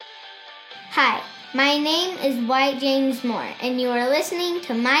Hi, my name is Wyatt James Moore, and you are listening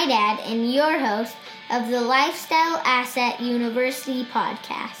to my dad and your host of the Lifestyle Asset University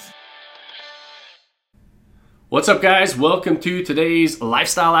podcast. What's up, guys? Welcome to today's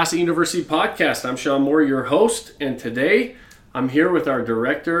Lifestyle Asset University podcast. I'm Sean Moore, your host, and today I'm here with our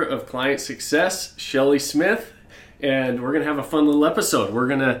Director of Client Success, Shelly Smith, and we're going to have a fun little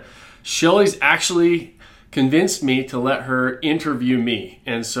episode. Shelly's actually convinced me to let her interview me,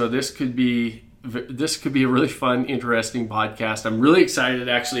 and so this could be a really fun, interesting podcast. I'm really excited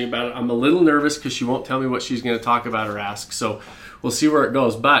actually about it. I'm a little nervous because she won't tell me what she's going to talk about or ask, so we'll see where it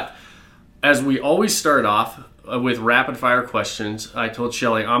goes. But as we always start off with rapid fire questions, I told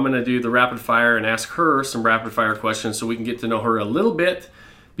Shelly I'm going to do the rapid fire and ask her some rapid fire questions so we can get to know her a little bit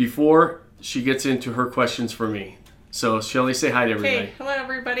before she gets into her questions for me. So, Shelly, say hi to everybody. Hey, hello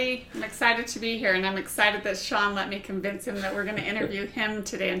everybody. I'm excited to be here, and I'm excited that Sean let me convince him that we're going to interview him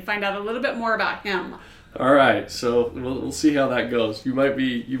today and find out a little bit more about him. All right, so we'll see how that goes. You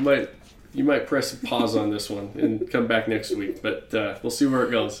might press pause on this one and come back next week, but we'll see where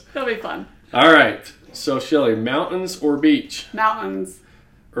it goes. It'll be fun. All right, so Shelly, mountains or beach? Mountains.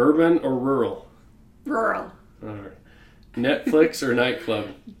 Urban or rural? Rural. All right. Netflix or nightclub?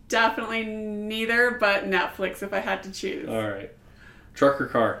 Definitely neither, but Netflix if I had to choose. All right. Truck or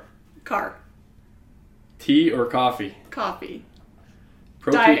car? Car. Tea or coffee? Coffee.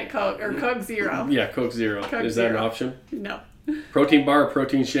 Protein? Diet Coke or Coke Zero. Yeah, Coke Zero. Coke Is that Zero. an option? No. Protein bar or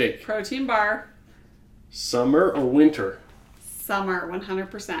protein shake? Protein bar. Summer or winter? Summer,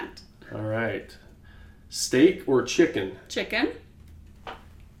 100%. All right. Steak or chicken? Chicken.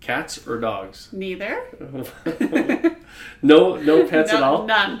 Cats or dogs? Neither. No pets at all?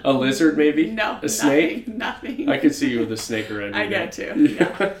 None. A lizard maybe? No. A snake? Nothing. I could see you with a snake around I you. get to.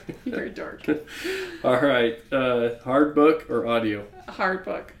 Yeah. You're a dork. All right. Hard book or audio? Hard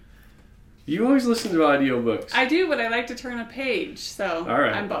book. You always listen to audiobooks. I do, but I like to turn a page, so All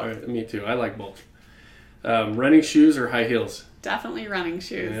right. I'm both. All right. Me too. I like both. Running shoes or high heels? Definitely running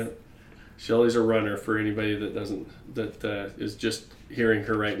shoes. Yeah. Shelly's a runner for anybody that is just hearing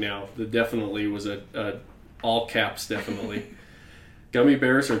her right now. The definitely was a all caps definitely. Gummy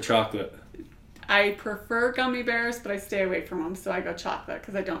bears or chocolate? I prefer gummy bears, but I stay away from them, so I go chocolate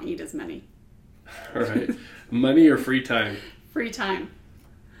because I don't eat as many. All right. Money or free time? Free time.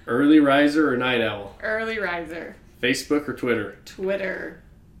 Early riser or night owl? Early riser. Facebook or Twitter? Twitter.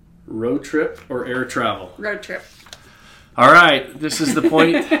 Road trip or air travel? Road trip. All right, this is the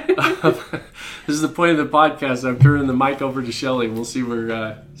point. Of the podcast. I'm turning the mic over to Shelly. We'll see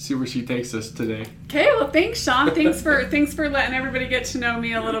where she takes us today. Okay, well, thanks, Sean. Thanks for letting everybody get to know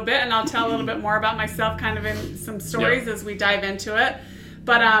me a little bit, and I'll tell a little bit more about myself, kind of in some stories as we dive into it.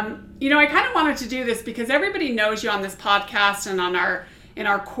 But I kind of wanted to do this because everybody knows you on this podcast and in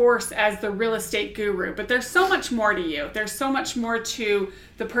our course as the real estate guru, but there's so much more to you. There's so much more to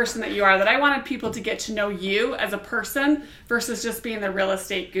the person that you are that I wanted people to get to know you as a person versus just being the real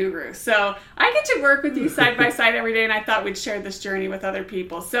estate guru. So I get to work with you side by side every day, and I thought we'd share this journey with other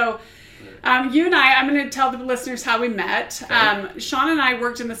people. So you and I'm going to tell the listeners how we met. Sean and I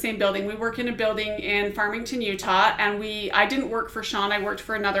worked in the same building. We work in a building in Farmington, Utah, and I didn't work for Sean. I worked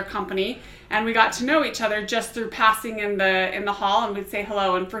for another company, and we got to know each other just through passing in the hall, and we'd say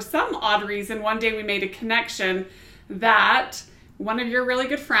hello. And for some odd reason, one day we made a connection that one of your really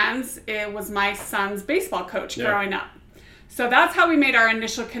good friends, it was my son's baseball coach growing up. So that's how we made our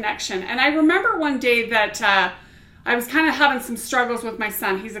initial connection. And I remember one day that I was kind of having some struggles with my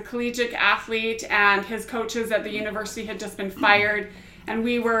son. He's a collegiate athlete, and his coaches at the university had just been fired. And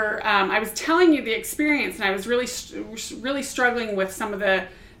we were, I was telling you the experience, and I was really struggling with some of the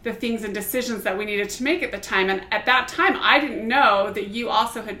things and decisions that we needed to make at the time. And at that time, I didn't know that you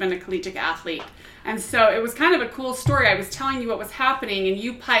also had been a collegiate athlete. And so it was kind of a cool story. I was telling you what was happening, and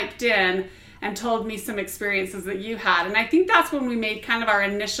you piped in and told me some experiences that you had. And I think that's when we made kind of our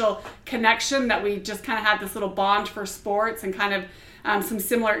initial connection, that we just kind of had this little bond for sports and kind of some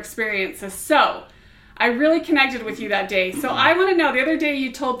similar experiences. So I really connected with you that day. So I want to know, the other day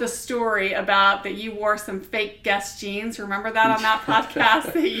you told the story about that you wore some fake Guess jeans. Remember that on that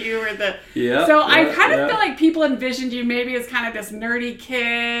podcast that you were the... I kind of feel like people envisioned you maybe as kind of this nerdy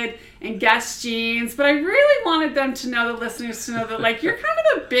kid in Guess jeans, but I really wanted them to know, the listeners to know that like you're kind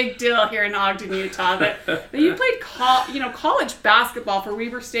of a big deal here in Ogden, Utah, that you played college basketball for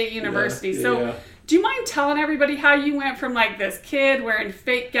Weber State University. Do you mind telling everybody how you went from like this kid wearing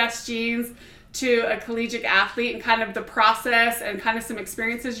fake Guess jeans to a collegiate athlete, and kind of the process and kind of some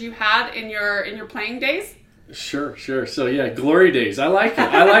experiences you had in your playing days? Sure. So yeah, glory days. I like it.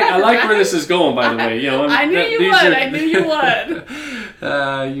 I like where this is going. By the way, you know, I knew you would.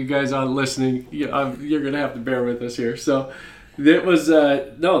 You guys on listening, you're gonna have to bear with us here. So that was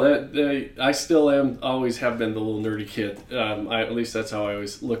I still am, always have been the little nerdy kid. At least that's how I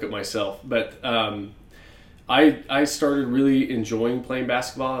always look at myself. But I started really enjoying playing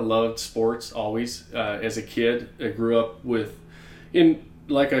basketball. I loved sports always as a kid. I grew up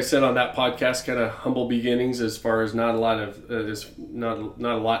like I said on that podcast, kind of humble beginnings as far as not a lot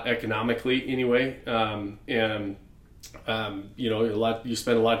economically anyway. You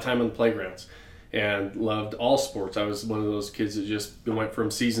spend a lot of time on the playgrounds and loved all sports. I was one of those kids that just went from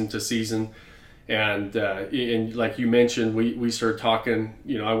season to season. And like you mentioned, we started talking,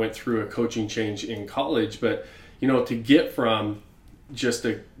 I went through a coaching change in college, but, to get from just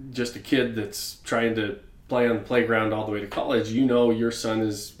a kid that's trying to play on the playground all the way to college, your son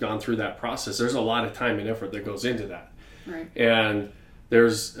has gone through that process. There's a lot of time and effort that goes into that. Right. And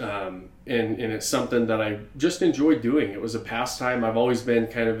there's, and it's something that I just enjoyed doing. It was a pastime. I've always been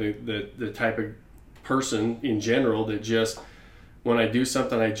kind of the type of person in general that just, when I do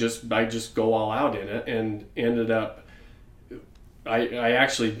something, I just go all out in it, and ended up, I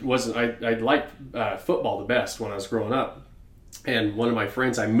actually wasn't, I liked football the best when I was growing up. And one of my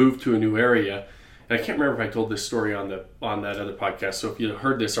friends, I moved to a new area, and I can't remember if I told this story on that other podcast, so if you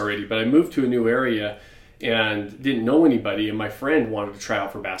heard this already, but I moved to a new area and didn't know anybody, and my friend wanted to try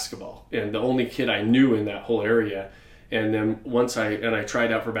out for basketball, and the only kid I knew in that whole area. And then I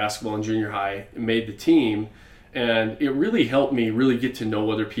tried out for basketball in junior high, made the team, and it really helped me really get to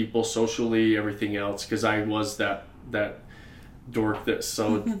know other people socially, everything else, because I was that dork that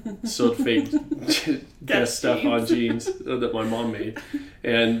sewed fake guest stuff on jeans that my mom made,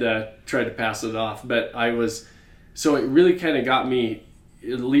 and tried to pass it off. But so it really kind of got me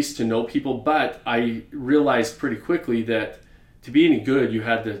at least to know people. But I realized pretty quickly that to be any good, you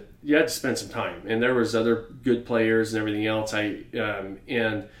had to spend some time, and there was other good players and everything else.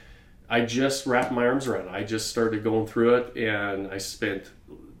 And I just wrapped my arms around it. I just started going through it, and I spent,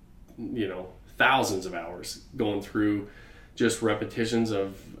 thousands of hours going through just repetitions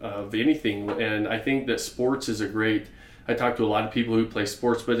of anything. And I think that sports is I talk to a lot of people who play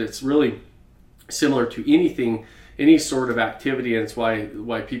sports, but it's really similar to anything, any sort of activity. And it's why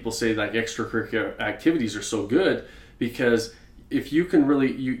people say like extracurricular activities are so good, because if you can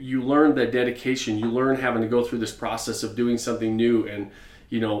really, you learn that dedication, you learn having to go through this process of doing something new, and,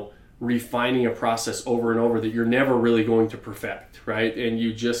 refining a process over and over that you're never really going to perfect, right? And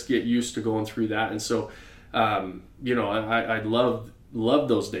you just get used to going through that. And so, I love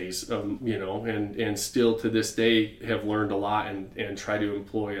those days, and still to this day have learned a lot, and try to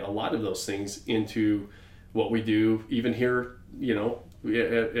employ a lot of those things into what we do, even here,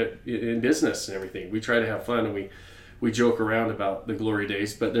 in business and everything. We try to have fun, and we joke around about the glory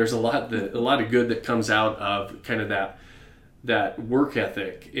days, but there's a lot of good that comes out of kind of that work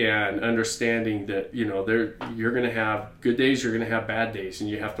ethic, and understanding that you're going to have good days, you're going to have bad days, and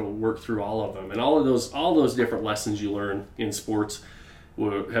you have to work through all of them. And all those different lessons you learn in sports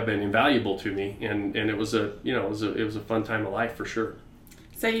have been invaluable to me, and it was a fun time of life for sure.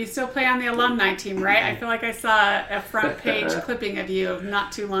 So you still play on the alumni team, right? I feel like I saw a front page clipping of you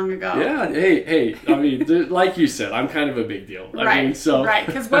not too long ago. Yeah, hey, I mean, like you said, I'm kind of a big deal. Right,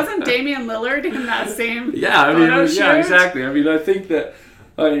 because wasn't Damian Lillard in that same photo shoot? Yeah, exactly. I mean, I think that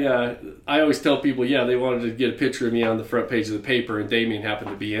I always tell people, they wanted to get a picture of me on the front page of the paper, and Damian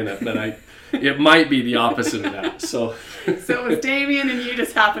happened to be in it, but it might be the opposite of that. So it was Damian, and you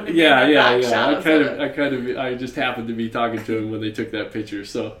just happened to be in that shot. I just happened to be talking to him when they took that picture.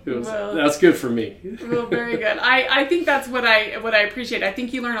 So that's good for me. Well, very good. I think that's what I appreciate. I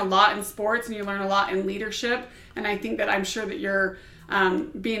think you learn a lot in sports, and you learn a lot in leadership. And I think that I'm sure that you're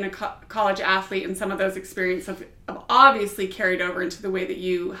being a college athlete, and some of those experiences have obviously carried over into the way that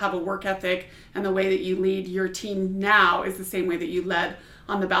you have a work ethic, and the way that you lead your team now is the same way that you led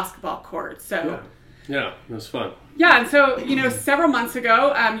on the basketball court. So yeah, it was fun. Yeah, and so, several months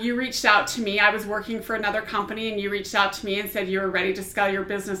ago, you reached out to me. I was working for another company, and you reached out to me and said you were ready to scale your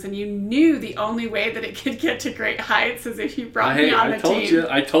business, and you knew the only way that it could get to great heights is if you brought me on the team.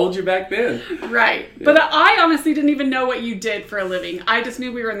 I told you back then. Right. Yeah. But I honestly didn't even know what you did for a living. I just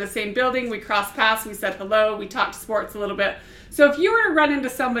knew we were in the same building. We crossed paths. We said hello. We talked sports a little bit. So if you were to run into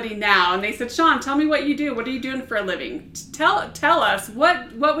somebody now and they said, Sean, tell me what you do. What are you doing for a living? Tell us,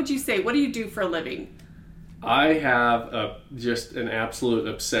 what would you say? What do you do for a living? I have just an absolute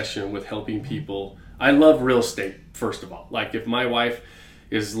obsession with helping people. I love real estate, first of all. Like if my wife,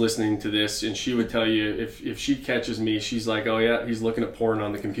 is listening to this, and she would tell you if she catches me, she's like, oh yeah, he's looking at porn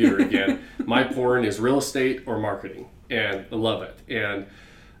on the computer again. My porn is real estate or marketing, and I love it.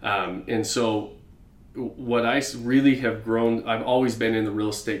 And so what I really have grown, I've always been in the real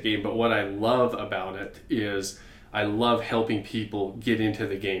estate game, but what I love about it is I love helping people get into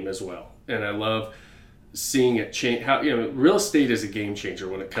the game as well. And I love seeing it change. How, real estate is a game changer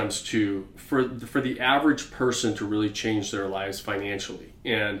when it comes to for the average person to really change their lives financially.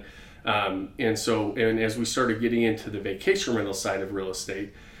 And so as we started getting into the vacation rental side of real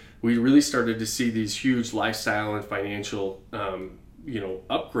estate, we really started to see these huge lifestyle and financial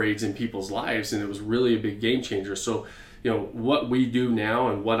upgrades in people's lives, and it was really a big game changer. So what we do now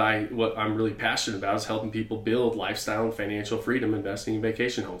and what I'm really passionate about is helping people build lifestyle and financial freedom investing in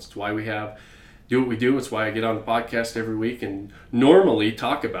vacation homes. It's why we do what we do. It's why I get on the podcast every week and normally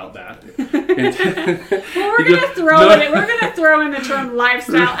talk about that. Well, we're gonna throw in the term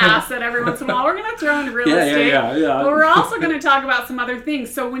lifestyle asset every once in a while. We're gonna throw in real estate. Yeah. But we're also gonna talk about some other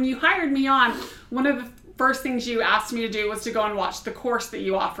things. So when you hired me on, one of the first things you asked me to do was to go and watch the course that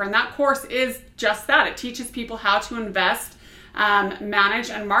you offer. And that course is just that. It teaches people how to invest, manage,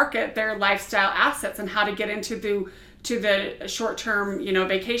 and market their lifestyle assets and how to get into the short-term,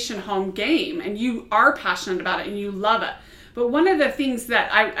 vacation home game. And you are passionate about it and you love it. But one of the things that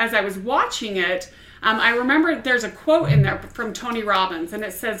as I was watching it, I remember there's a quote in there from Tony Robbins, and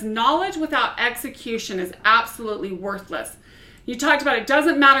it says, knowledge without execution is absolutely worthless. You talked about it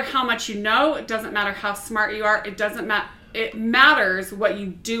doesn't matter how much you know, it doesn't matter how smart you are, it matters what you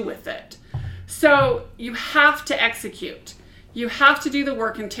do with it. So you have to execute. You have to do the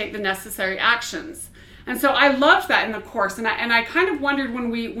work and take the necessary actions. And so I loved that in the course, and I kind of wondered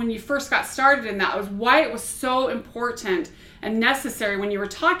when you first got started in that was why it was so important and necessary when you were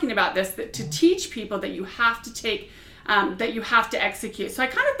talking about this, that to teach people that you have to take, that you have to execute. So I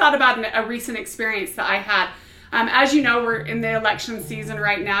kind of thought about a recent experience that I had. As you know, we're in the election season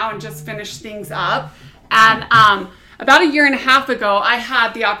right now and just finished things up. And about a year and a half ago, I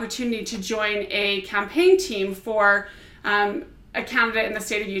had the opportunity to join a campaign team for a candidate in the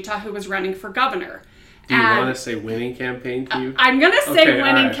state of Utah who was running for governor. Do you want to say winning campaign to you? I'm going to say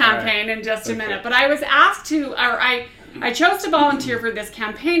winning campaign in just a minute. But I was asked to, I chose to volunteer for this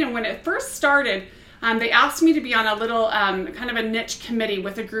campaign. And when it first started, they asked me to be on a little kind of a niche committee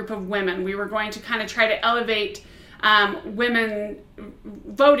with a group of women. We were going to kind of try to elevate women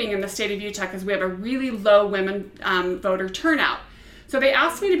voting in the state of Utah because we have a really low women voter turnout. So they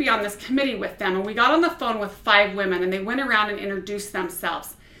asked me to be on this committee with them, and we got on the phone with 5 women, and they went around and introduced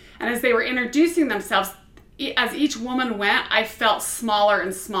themselves. And as they were introducing themselves, as each woman went, I felt smaller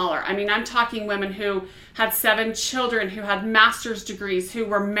and smaller. I mean, I'm talking women who had 7 children, who had master's degrees, who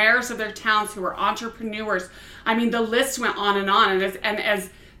were mayors of their towns, who were entrepreneurs. I mean, the list went on and on. And as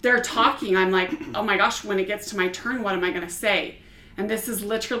they're talking, I'm like, oh my gosh, when it gets to my turn, what am I going to say? And this is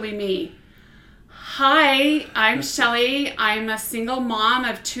literally me. Hi, I'm Shelly. I'm a single mom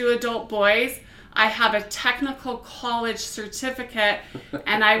of 2 adult boys. I have a technical college certificate,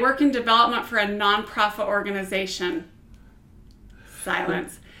 and I work in development for a nonprofit organization.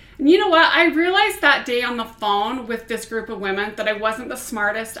 Silence. And you know what? I realized that day on the phone with this group of women that I wasn't the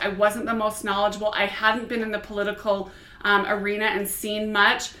smartest, I wasn't the most knowledgeable, I hadn't been in the political arena and seen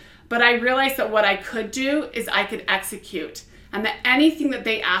much, but I realized that what I could do is I could execute. And that anything that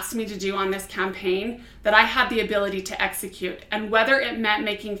they asked me to do on this campaign, that I had the ability to execute. And whether it meant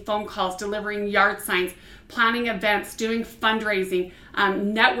making phone calls, delivering yard signs, planning events, doing fundraising,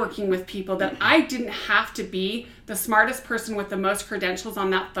 networking with people, that I didn't have to be the smartest person with the most credentials on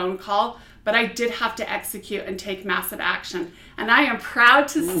that phone call, but I did have to execute and take massive action. And I am proud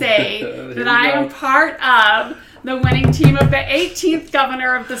to say that I am part of the winning team of the 18th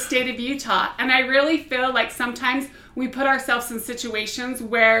governor of the state of Utah. And I really feel like sometimes we put ourselves in situations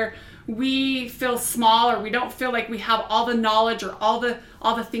where we feel small, or we don't feel like we have all the knowledge or all the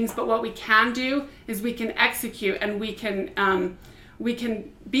things, but what we can do is we can execute, and we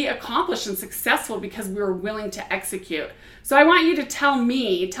can be accomplished and successful because we were willing to execute. So I want you to tell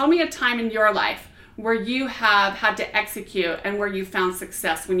me a time in your life where you have had to execute and where you found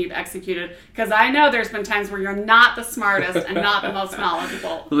success when you've executed, because I know there's been times where you're not the smartest and not the most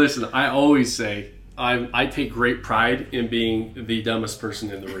knowledgeable. Listen, I always say I take great pride in being the dumbest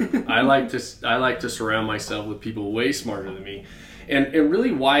person in the room. I like to surround myself with people way smarter than me, and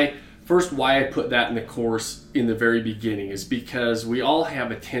really why I put that in the course in the very beginning is because we all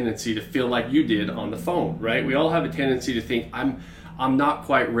have a tendency to feel like you did on the phone, right? We all have a tendency to think I'm not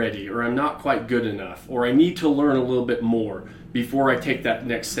quite ready, or I'm not quite good enough, or I need to learn a little bit more before I take that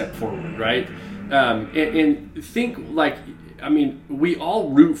next step forward, right? And think like I mean, we all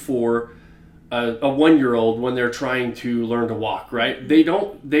root for a 1-year-old when they're trying to learn to walk, right? They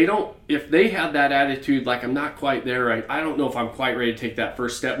don't, if they had that attitude, like, I'm not quite there, I don't know if I'm quite ready to take that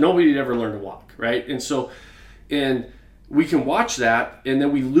first step, nobody'd ever learn to walk, right? And so, and we can watch that, and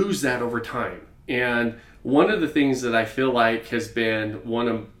then we lose that over time. And one of the things that I feel like has been one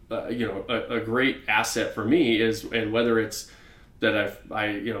of, a great asset for me is, and whether it's that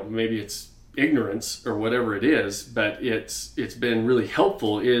maybe it's ignorance or whatever it is, but it's been really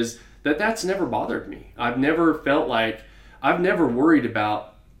helpful, is that's never bothered me. I've never worried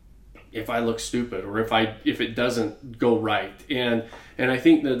about if I look stupid or if it doesn't go right. And I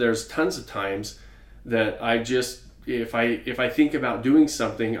think that there's tons of times that I just, if I think about doing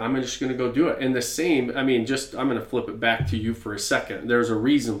something, I'm just going to go do it. And the same, I'm going to flip it back to you for a second. There's a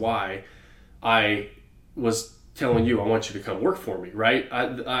reason why I was telling you I want you to come work for me, right?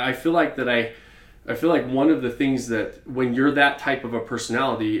 I feel like one of the things that when you're that type of a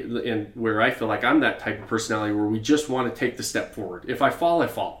personality, and where I feel like I'm that type of personality, where we just want to take the step forward. If I fall, I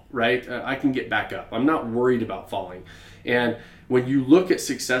fall, right? I can get back up. I'm not worried about falling. And when you look at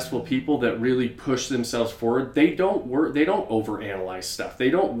successful people that really push themselves forward, they don't overanalyze stuff. They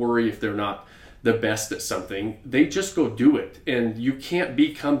don't worry if they're not the best at something. They just go do it. And you can't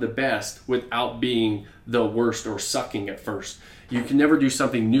become the best without being the worst or sucking at first. You can never do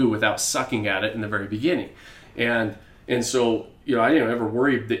something new without sucking at it in the very beginning. And so, I didn't ever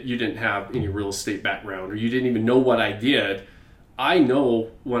worry that you didn't have any real estate background or you didn't even know what I did. I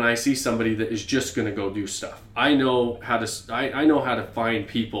know when I see somebody that is just going to go do stuff. I know how to find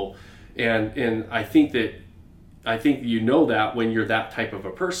people, and I think you know that when you're that type of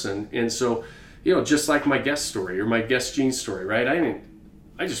a person. And so, just like my guest story or my guest jeans story, right?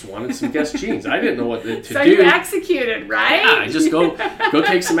 I just wanted some guest jeans. I didn't know what to do. So you executed, right? Yeah, I just go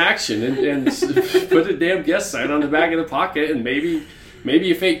take some action and put a damn guest sign on the back of the pocket, and maybe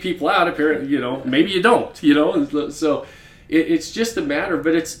you fake people out. Apparently, maybe you don't. And so it's just a matter,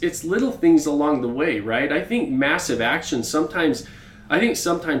 but it's little things along the way, right? I think massive action sometimes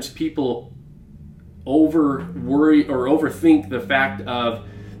people over worry or overthink the fact of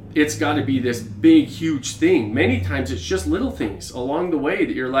it's got to be this big, huge thing. Many times it's just little things along the way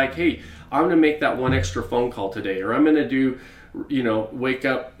that you're like, hey, I'm going to make that one extra phone call today, or I'm going to do, wake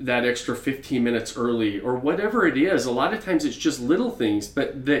up that extra 15 minutes early, or whatever it is. A lot of times it's just little things,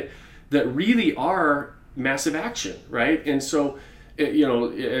 but that really are massive action, right? And so,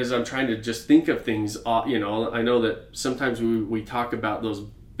 as I'm trying to just think of things, I know that sometimes we talk about those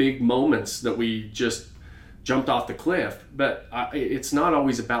big moments that we just jumped off the cliff, but it's not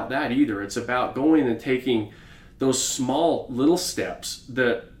always about that either. It's about going and taking those small little steps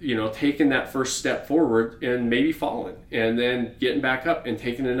that, taking that first step forward and maybe falling and then getting back up and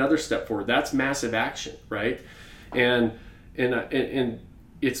taking another step forward. That's massive action, right? And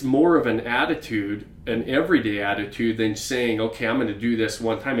it's more of an attitude, an everyday attitude, than saying, okay, I'm going to do this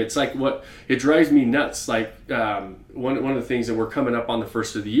one time. It's like it drives me nuts. Like one of the things that we're coming up on the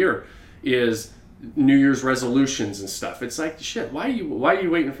first of the year is New Year's resolutions and stuff. It's like, shit, why are you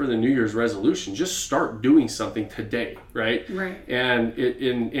waiting for the New Year's resolution? Just start doing something today, right? Right. And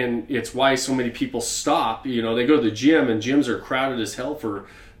it's why so many people stop. They go to the gym, and gyms are crowded as hell for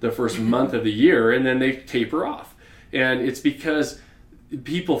the first month of the year, and then they taper off. And it's because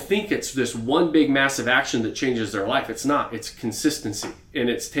people think it's this one big massive action that changes their life. It's not. It's consistency, and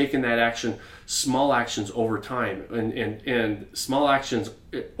it's taking that action, small actions over time, and small actions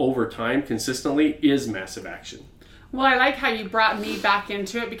over time consistently is massive action. Well, I like how you brought me back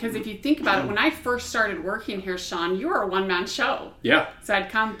into it, because if you think about it, when I first started working here, Sean, you were a one-man show. Yeah. So I'd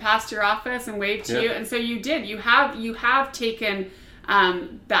come past your office and wave to you, and so you did. You have taken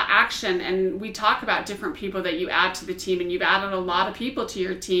the action, and we talk about different people that you add to the team, and you've added a lot of people to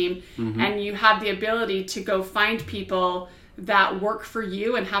your team, and you have the ability to go find people that work for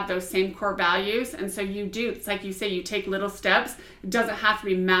you and have those same core values. And so you do, it's like you say, you take little steps. It doesn't have to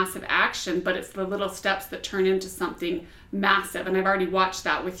be massive action, but it's the little steps that turn into something massive. And I've already watched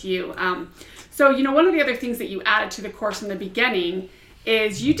that with you. So one of the other things that you added to the course in the beginning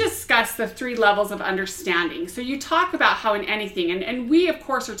is you discuss the 3 levels of understanding. So you talk about how in anything, and we of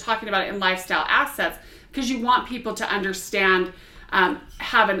course are talking about it in lifestyle assets, because you want people to understand,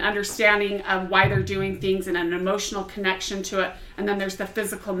 have an understanding of why they're doing things and an emotional connection to it. And then there's the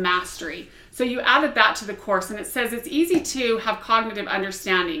physical mastery. So you added that to the course, and it says it's easy to have cognitive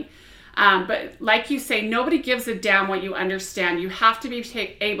understanding. But like you say, nobody gives a damn what you understand. You have to be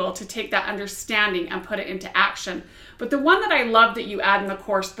able to take that understanding and put it into action. But the one that I love that you add in the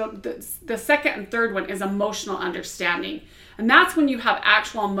course, the second and third one, is emotional understanding. And that's when you have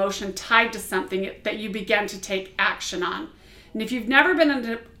actual emotion tied to something that you begin to take action on. And if you've never been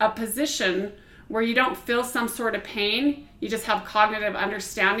in a position where you don't feel some sort of pain, you just have cognitive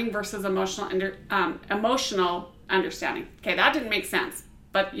understanding versus emotional understanding. Okay, that didn't make sense,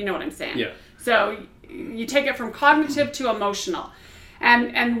 but you know what I'm saying. Yeah. So you take it from cognitive to emotional.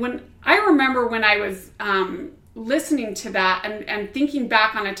 And when I remember when I was listening to that and thinking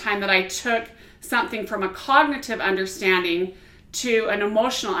back on a time that I took something from a cognitive understanding to an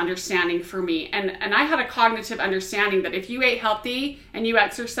emotional understanding for me. And I had a cognitive understanding that if you ate healthy and you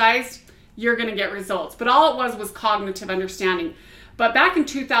exercised, you're going to get results. But all it was cognitive understanding. But back in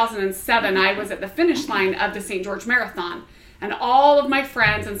 2007, I was at the finish line of the St. George Marathon. And all of my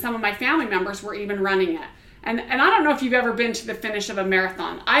friends and some of my family members were even running it. And I don't know if you've ever been to the finish of a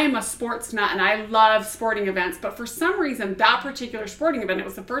marathon. I am a sports nut and I love sporting events. But for some reason, that particular sporting event, it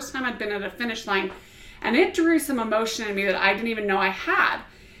was the first time I'd been at a finish line. And it drew some emotion in me that I didn't even know I had.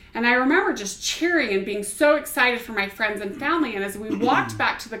 And I remember just cheering and being so excited for my friends and family. And as we walked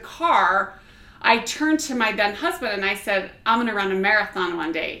back to the car, I turned to my then husband and I said, I'm going to run a marathon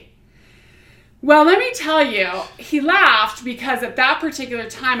one day. Well, let me tell you, he laughed because at that particular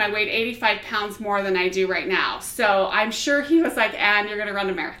time I weighed 85 pounds more than I do right now. So I'm sure he was like, Ann, you're going to run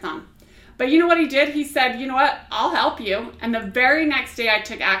a marathon. But you know what he did? He said, you know what? I'll help you. And the very next day I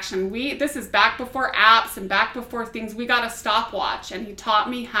took action. This is back before apps and back before things. We got a stopwatch and he taught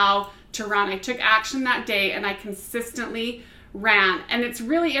me how to run. I took action that day and I consistently ran. And it's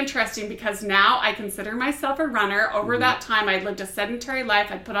really interesting because now I consider myself a runner. Over that time, I'd lived a sedentary life.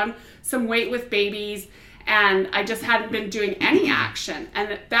 I'd put on some weight with babies and I just hadn't been doing any action. And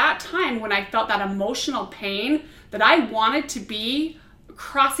at that time, when I felt that emotional pain that I wanted to be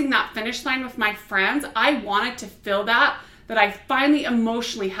crossing that finish line with my friends, I wanted to feel that I finally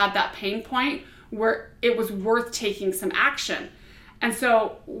emotionally had that pain point where it was worth taking some action. And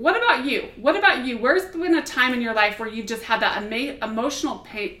so what about you? Where's been a time in your life where you've just had that emotional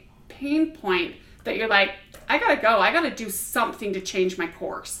pain point that you're like, I gotta go, I gotta do something to change my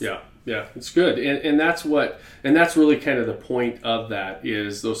course? Yeah, it's good. And that's really kind of the point of that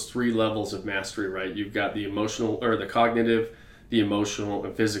is those three levels of mastery, right? You've got the emotional or the cognitive, the emotional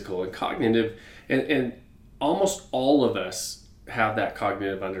and physical. And cognitive, and almost all of us have that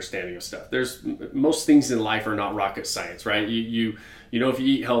cognitive understanding of stuff. There's most things in life are not rocket science, right? You know, if you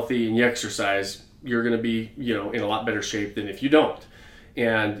eat healthy and you exercise, you're going to be, in a lot better shape than if you don't.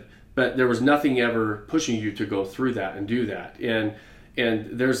 But there was nothing ever pushing you to go through that and do that. And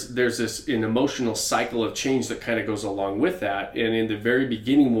there's an emotional cycle of change that kind of goes along with that. And in the very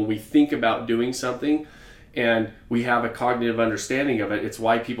beginning, when we think about doing something and we have a cognitive understanding of it, it's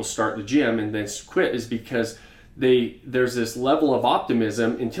why people start the gym and then quit, is because there's this level of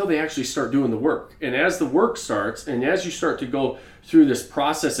optimism until they actually start doing the work. And as the work starts and as you start to go through this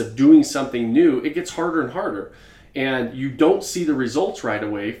process of doing something new, it gets harder and harder. And you don't see the results right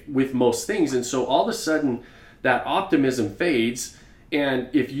away with most things. And so all of a sudden that optimism fades. And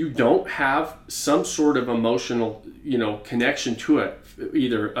if you don't have some sort of emotional, connection to it,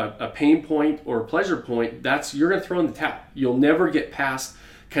 either a pain point or a pleasure point, you're going to throw in the towel. You'll never get past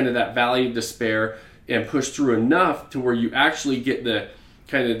kind of that valley of despair and push through enough to where you actually get the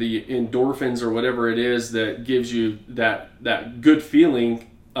kind of the endorphins or whatever it is that gives you that good feeling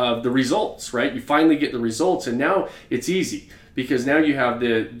of the results, right? You finally get the results, and now it's easy because now you have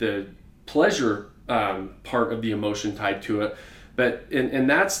the pleasure part of the emotion tied to it. But and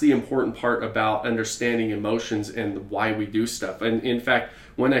that's the important part about understanding emotions and why we do stuff. And in fact,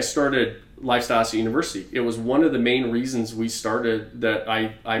 when I started Lifestyle Asset University, it was one of the main reasons we started that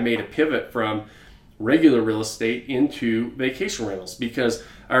I made a pivot from regular real estate into vacation rentals, because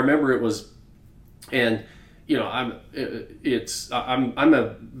I remember it was, and I'm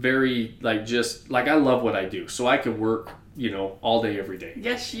a very I love what I do, so I could work all day, every day.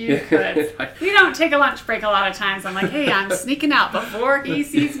 Yes, you could. We don't take a lunch break a lot of times. I'm like, hey, I'm sneaking out before he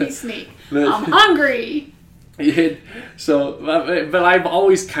sees me sneak. I'm hungry. But I've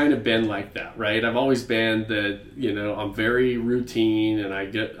always kind of been like that, right? I've always been I'm very routine, and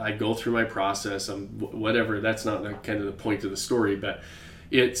I go through my process. I'm whatever. That's not kind of the point of the story, but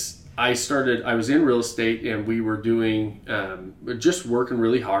I was in real estate, and we were doing just working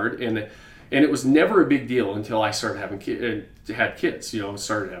really hard, and it was never a big deal until I started having kids.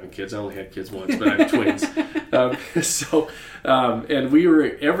 Started having kids. I only had kids once, but I have twins. And we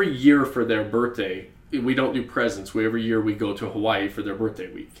were every year for their birthday. We don't do presents. Every year we go to Hawaii for their birthday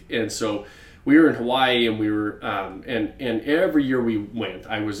week. And so we were in Hawaii, and we were, and every year we went,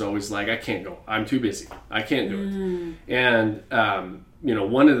 I was always like, I can't go. I'm too busy. I can't do it. And,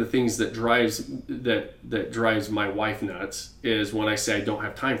 one of the things that drives my wife nuts is when I say I don't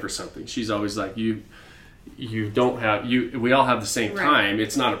have time for something. She's always like, you you don't have we all have the same Right. time,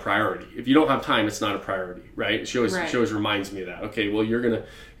 it's not a priority. If you don't have time, it's not a priority, right? She always reminds me of that. Okay, well, you're gonna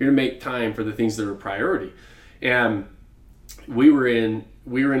make time for the things that are a priority. And we were in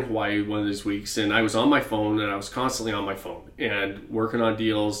Hawaii one of these weeks, and I was on my phone, and I was constantly on my phone and working on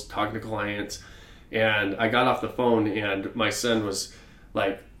deals, talking to clients. And I got off the phone, and my son was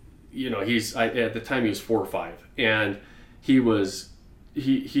like, at the time he was 4 or 5, and he's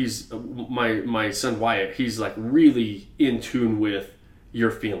my son Wyatt. He's like really in tune with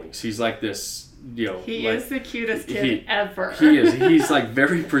your feelings. He's like this, He is the cutest kid ever. He is. He's like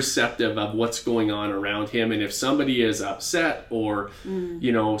very perceptive of what's going on around him, and if somebody is upset or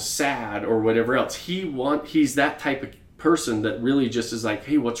sad or whatever else, he's that type of person that really just is like,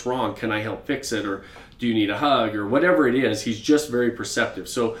 hey, what's wrong? Can I help fix it? Or do you need a hug? Or whatever it is, he's just very perceptive.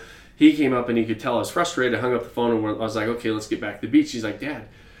 So he came up and he could tell I was frustrated. I hung up the phone and I was like, okay, let's get back to the beach. He's like, Dad,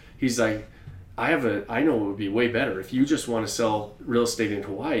 he's like, I know it would be way better if you just want to sell real estate in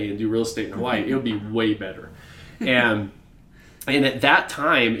Hawaii and do real estate in Hawaii. It would be way better. And at that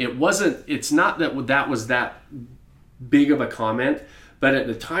time, it's not that was that big of a comment, but at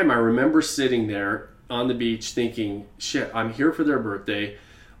the time I remember sitting there on the beach thinking, shit, I'm here for their birthday.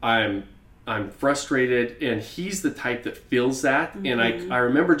 I'm frustrated, and he's the type that feels that. And I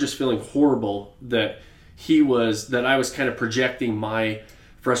remember just feeling horrible that I was kind of projecting my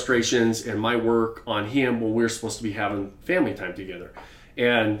frustrations and my work on him when we're supposed to be having family time together.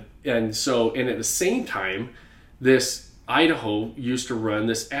 And at the same time, this Idaho used to run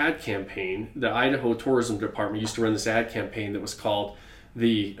this ad campaign. The Idaho Tourism Department used to run this ad campaign that was called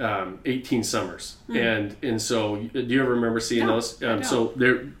the 18 Summers. And so do you ever remember seeing those? So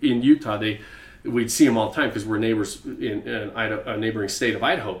they're in Utah. We'd see them all the time because we're neighbors in a neighboring state of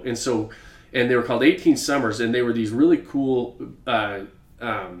Idaho. And they were called 18 Summers, and they were these really cool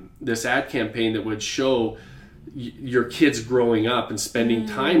this ad campaign that would show your kids growing up and spending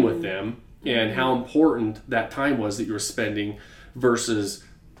time with them, and how important that time was that you were spending versus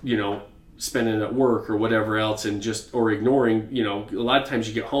spending it at work or whatever else, and or ignoring. A lot of times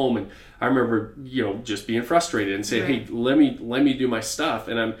you get home, and I remember just being frustrated and saying, hey, let me do my stuff.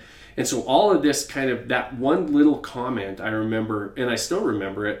 And so all of this kind of, that one little comment I remember, and I still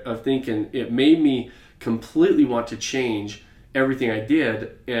remember it, of thinking it made me completely want to change everything I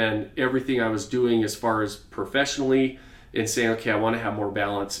did and everything I was doing as far as professionally, and saying, okay, I want to have more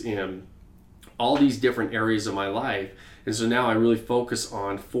balance in all these different areas of my life. And so now I really focus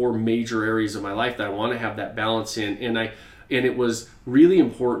on 4 major areas of my life that I want to have that balance in. And it was really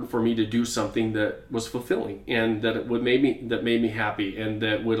important for me to do something that was fulfilling, and that made me happy, and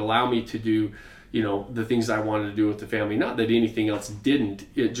that would allow me to do, the things I wanted to do with the family. Not that anything else didn't.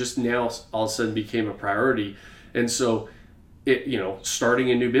 It just now all of a sudden became a priority. And so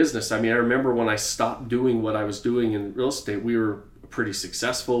starting a new business. I mean, I remember when I stopped doing what I was doing in real estate, we were pretty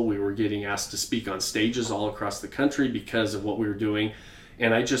successful. We were getting asked to speak on stages all across the country because of what we were doing.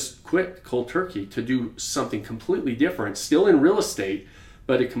 And I just quit cold turkey to do something completely different, still in real estate,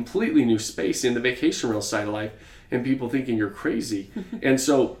 but a completely new space in the vacation rental side of life, and people thinking you're crazy. And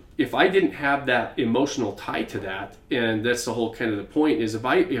so if I didn't have that emotional tie to that, and that's the whole kind of the point, is if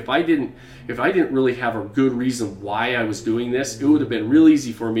I didn't really have a good reason why I was doing this, it would have been real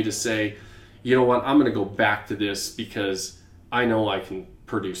easy for me to say, you know what, I'm going to go back to this because I know I can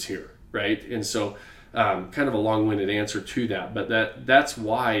produce here, right? And so kind of a long-winded answer to that, but that's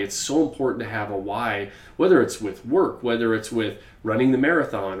why it's so important to have a why, whether it's with work, whether it's with running the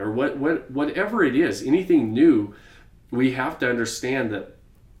marathon, or whatever it is, anything new. We have to understand that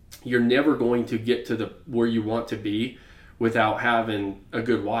you're never going to get to where you want to be without having a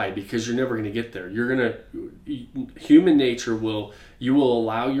good why, because you're never going to get there. Human nature you will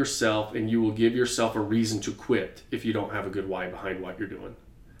allow yourself, and you will give yourself a reason to quit if you don't have a good why behind what you're doing.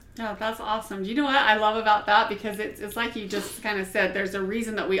 Oh, that's awesome. Do you know what I love about that? Because it's like you just kind of said, there's a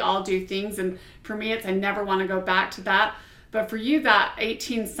reason that we all do things. And for me, I never want to go back to that. But for you, that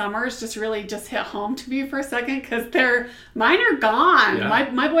 18 summers just really just hit home to me for a second, because mine are gone. Yeah.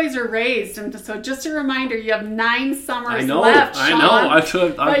 My boys are raised. And so just a reminder, you have 9 summers left, Sean. I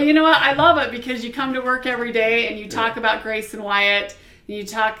know. But you know what? I love it, because you come to work every day and you talk about Grace and Wyatt.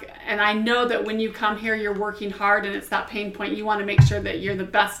 And I know that when you come here, you're working hard, and it's that pain point. You want to make sure that you're the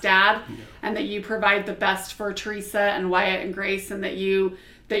best dad, and that you provide the best for Teresa and Wyatt and Grace, and that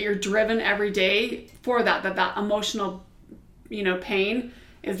you're driven every day for that emotional, pain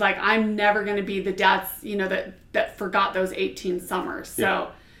is like, I'm never going to be the dad, that forgot those 18 summers.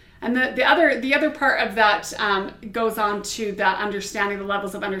 So, and the other part of that goes on to that understanding, the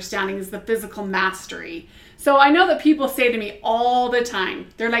levels of understanding, is the physical mastery. So I know that people say to me all the time,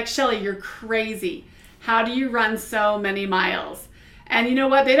 they're like, Shelly, you're crazy. how do you run so many miles? And you know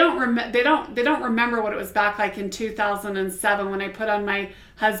what? They don't remember what it was back like in 2007 when I put on my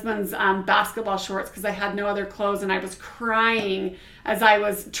husband's basketball shorts because I had no other clothes and I was crying as I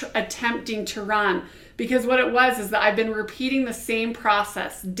was attempting to run. Because what it was is that I've been repeating the same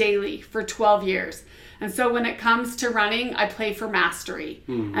process daily for 12 years. And so when it comes to running, I play for mastery.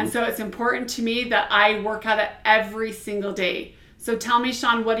 Mm-hmm. And so it's important to me that I work at it every single day. So tell me,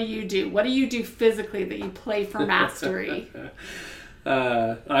 Sean, what do you do? What do you do physically that you play for mastery?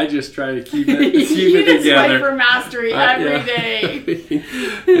 I just try to keep it you just together. Play for mastery every day.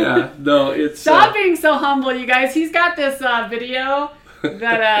 Yeah, no, it's... Stop being so humble, you guys. He's got this video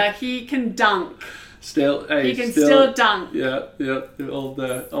that he can dunk. He can still dunk. Yeah, old,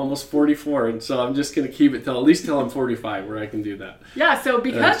 almost 44, and so I'm just going to keep it till at least till I'm 45 where I can do that. Yeah, so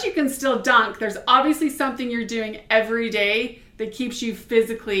because you can still dunk, there's obviously something you're doing every day that keeps you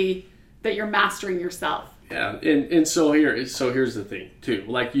physically, that you're mastering yourself. Yeah, and so here's the thing too.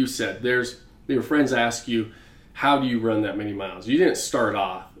 Like you said, your friends ask you, how do you run that many miles? You didn't start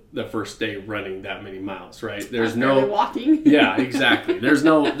off the first day running that many miles, right? There's no walking. Yeah, exactly. There's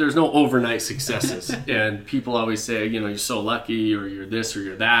no overnight successes. And people always say, you're so lucky, or you're this or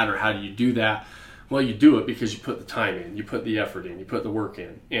you're that, or how do you do that? Well, you do it because you put the time in, you put the effort in, you put the work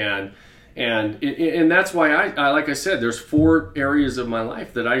in. And that's why I like I said, there's 4 areas of my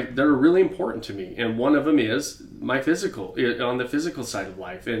life that are really important to me, and one of them is my physical, on the physical side of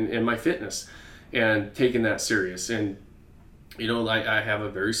life, and my fitness, and taking that serious. And I have a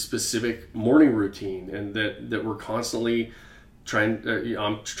very specific morning routine, and that we're constantly trying.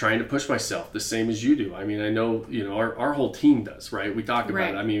 I'm trying to push myself the same as you do. I mean, I know our whole team does, right? We talk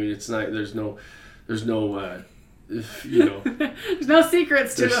about it. I mean, it's not there's no. There's no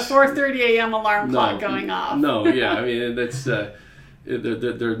secrets to the 4:30 a.m. alarm clock going off. No, yeah, I mean that's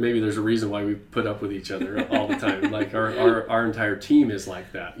maybe there's a reason why we put up with each other all the time. Like our entire team is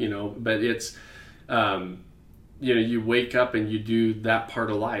like that, But it's you wake up and you do that part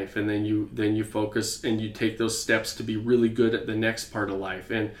of life, and then you focus and you take those steps to be really good at the next part of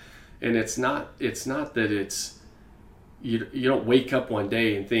life. And it's not that it's. You don't wake up one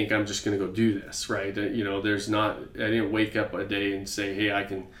day and think, I'm just going to go do this, right? I didn't wake up a day and say, hey, I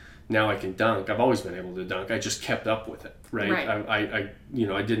can dunk. I've always been able to dunk. I just kept up with it, right? I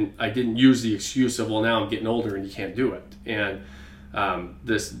didn't use the excuse of, well, now I'm getting older and you can't do it.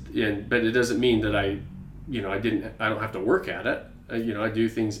 But it doesn't mean that I don't have to work at it. I do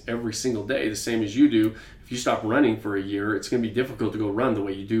things every single day, the same as you do. If you stop running for a year, it's going to be difficult to go run the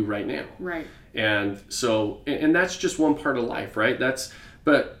way you do right now. Right. And so, and that's just one part of life, right?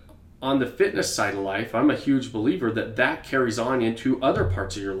 But on the fitness side of life, I'm a huge believer that carries on into other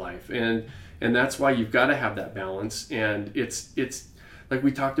parts of your life. And that's why you've got to have that balance. And it's like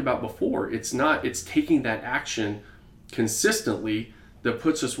we talked about before, it's taking that action consistently that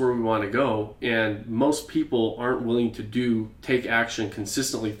puts us where we want to go. And most people aren't willing to take action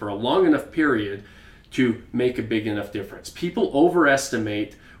consistently for a long enough period to make a big enough difference. People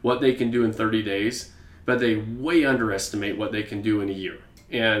overestimate what they can do in 30 days, but they way underestimate what they can do in a year.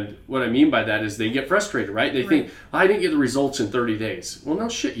 And what I mean by that is they get frustrated, right? They think, I didn't get the results in 30 days. Well, no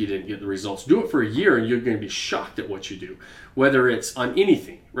shit, you didn't get the results. Do it for a year and you're going to be shocked at what you do. Whether it's on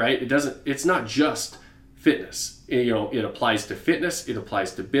anything, right? It's not just fitness. It applies to fitness, it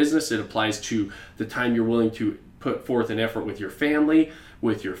applies to business, it applies to the time you're willing to put forth an effort with your family,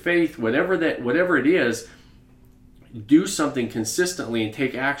 with your faith, whatever it is. Do something consistently and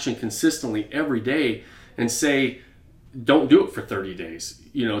take action consistently every day, and say, don't do it for 30 days.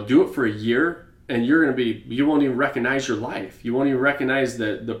 Do it for a year, and you won't even recognize your life. You won't even recognize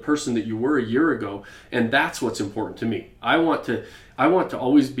the person that you were a year ago. And that's what's important to me. I want to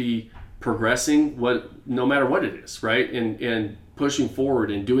always be progressing, no matter what it is, right? And pushing forward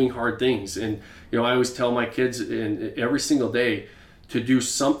and doing hard things. And I always tell my kids every single day to do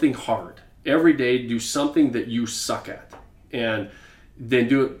something hard. Every day, do something that you suck at, and then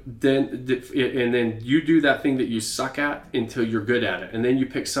then you do that thing that you suck at until you're good at it, and then you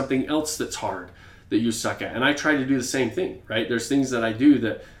pick something else that's hard that you suck at. And I try to do the same thing, right? There's things that I do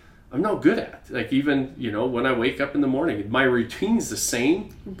that I'm not good at. Like even, when I wake up in the morning, my routine's the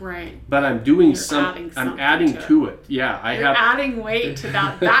same. Right. But I'm doing I'm adding to it. Yeah. You're adding weight to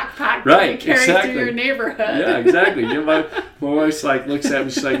that backpack right, that you carry through your neighborhood. Yeah, exactly. My wife looks at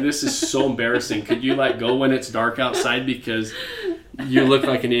me, she's like, this is so embarrassing. Could you go when it's dark outside because you look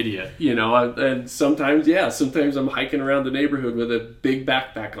like an idiot, And sometimes I'm hiking around the neighborhood with a big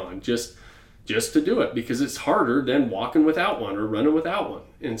backpack on just to do it, because it's harder than walking without one or running without one.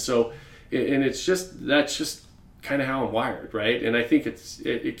 And so, and that's just kind of how I'm wired, right? And I think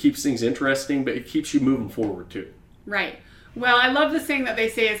it keeps things interesting, but it keeps you moving forward too. Right. Well, I love the saying that they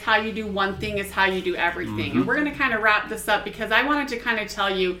say is how you do one thing is how you do everything. And we're going to kind of wrap this up because I wanted to kind of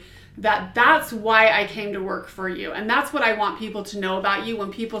tell you that that's why I came to work for you. And that's what I want people to know about you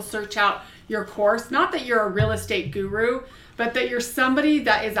when people search out your course. Not that you're a real estate guru, but that you're somebody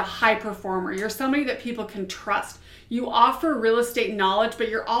that is a high performer. You're somebody that people can trust. You offer real estate knowledge, but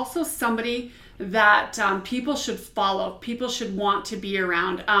you're also somebody that people should follow. People should want to be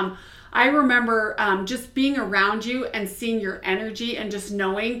around. I remember just being around you and seeing your energy and just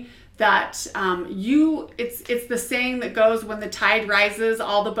knowing that it's the saying that goes, when the tide rises,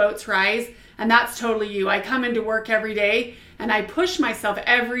 all the boats rise. And that's totally you. I come into work every day and I push myself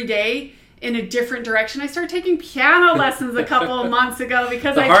every day in a different direction. I started taking piano lessons a couple of months ago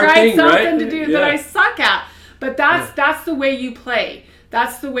because I tried something to do that I suck at. But that's the way you play.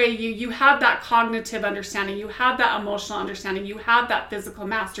 That's the way you have that cognitive understanding. You have that emotional understanding. You have that physical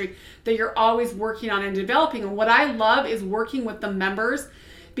mastery that you're always working on and developing. And what I love is working with the members,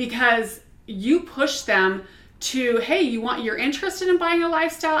 because you push them to, hey, you're interested in buying a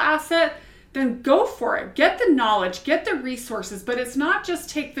lifestyle asset? Then go for it. Get the knowledge, get the resources. But it's not just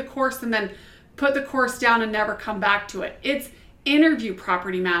take the course and then put the course down and never come back to it. It's interview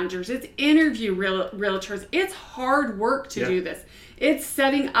property managers. It's interview realtors. It's hard work to do this. It's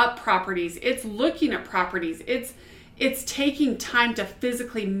setting up properties. It's looking at properties. It's taking time to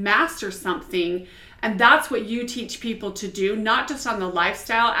physically master something. And that's what you teach people to do, not just on the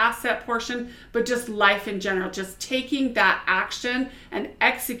lifestyle asset portion, but just life in general. Just taking that action and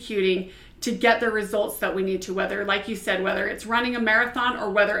executing to get the results that we need to, whether, like you said, whether it's running a marathon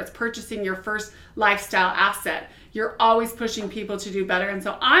or whether it's purchasing your first lifestyle asset. You're always pushing people to do better. And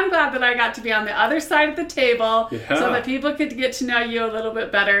so I'm glad that I got to be on the other side of the table so that people could get to know you a little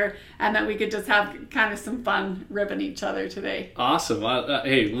bit better and that we could just have kind of some fun ribbing each other today. Awesome.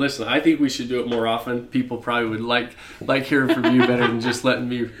 Hey, listen, I think we should do it more often. People probably would like hearing from you better than just letting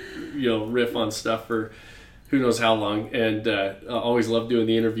me, riff on stuff for who knows how long. And I always love doing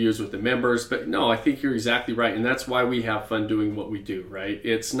the interviews with the members. But no, I think you're exactly right. And that's why we have fun doing what we do, right?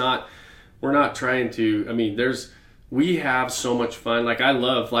 We're not trying to, we have so much fun.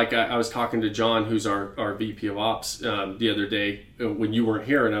 I was talking to John, who's our VP of Ops, the other day when you weren't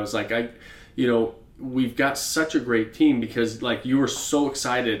here. And I was like, we've got such a great team because you were so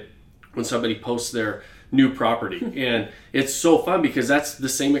excited when somebody posts their new property. And it's so fun because that's the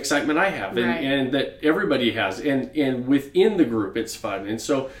same excitement I have and that everybody has. And within the group, it's fun. And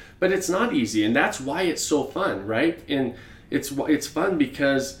so, but it's not easy. And that's why it's so fun, right? And it's fun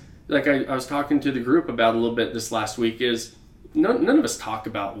because I was talking to the group about a little bit this last week is none of us talk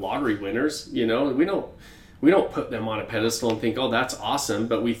about lottery winners. We don't put them on a pedestal and think, oh, that's awesome.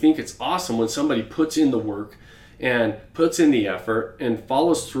 But we think it's awesome when somebody puts in the work and puts in the effort and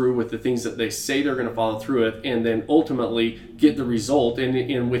follows through with the things that they say they're going to follow through with, and then ultimately get the result.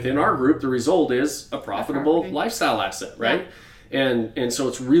 And within our group, the result is a profitable lifestyle asset, right? Yeah. And so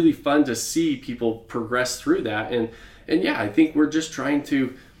it's really fun to see people progress through that. And yeah, I think we're just trying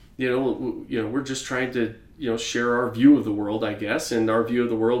to, we're just trying to, share our view of the world, I guess. And our view of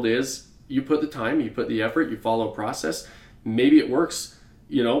the world is you put the time, you put the effort, you follow a process. Maybe it works,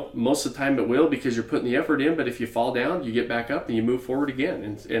 most of the time it will because you're putting the effort in. But if you fall down, you get back up and you move forward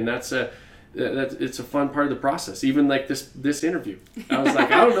again. And that's it's a fun part of the process. Even like this interview, I was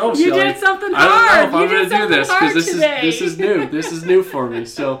like, I don't know, you Shelley, did something hard. I don't know if I'm going to do this because this is new. This is new for me.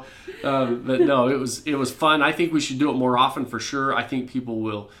 So, but no, it was fun. I think we should do it more often for sure. I think people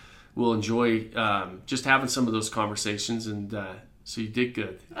will enjoy just having some of those conversations. And so you did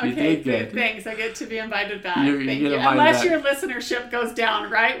good. You did good. Thanks. I get to be invited back. Thank you. Unless your listenership goes down,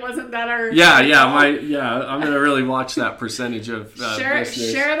 right? Wasn't that our... Yeah. I'm going to really watch that percentage of listeners.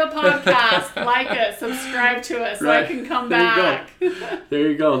 Share the podcast, like it, subscribe to it so I can come back. There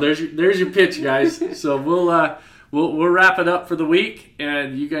you go. There's your pitch, guys. So we'll wrap it up for the week,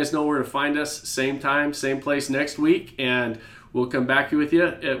 and you guys know where to find us. Same time, same place next week, and we'll come back with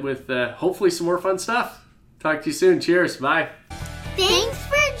you with hopefully some more fun stuff. Talk to you soon. Cheers. Bye. Thanks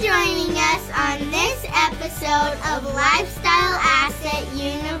for joining us on this episode of Lifestyle Asset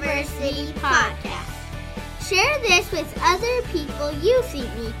University Podcast. Share this with other people you think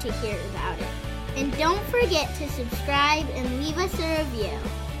need to hear about it. And don't forget to subscribe and leave us a review.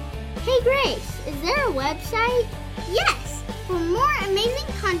 Hey Grace, is there a website? Yes! For more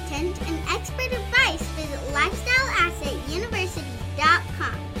amazing content and expert advice, visit